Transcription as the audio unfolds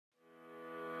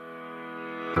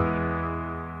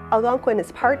Algonquin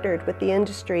is partnered with the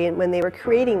industry and when they were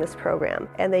creating this program,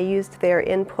 and they used their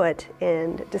input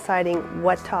in deciding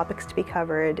what topics to be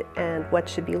covered and what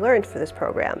should be learned for this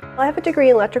program. I have a degree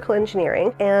in electrical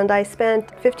engineering and I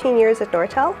spent 15 years at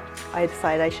Nortel. I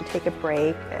decided I should take a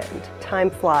break, and time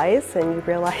flies and you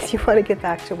realize you want to get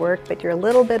back to work but you're a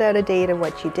little bit out of date in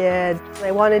what you did.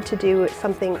 I wanted to do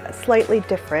something slightly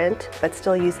different but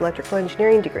still use electrical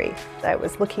engineering degree. I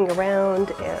was looking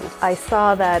around and I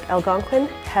saw that Algonquin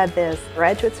had this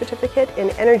graduate certificate in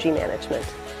energy management.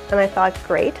 And I thought,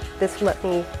 great, this will let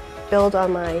me build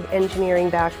on my engineering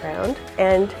background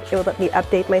and it will let me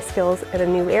update my skills in a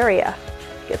new area.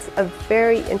 It's a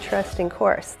very interesting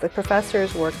course. The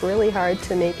professors work really hard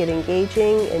to make it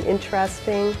engaging and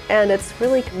interesting, and it's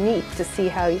really neat to see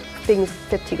how things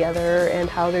fit together and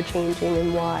how they're changing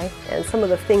and why. And some of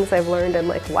the things I've learned, I'm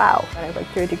like, wow, I went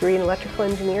through a degree in electrical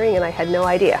engineering and I had no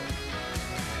idea.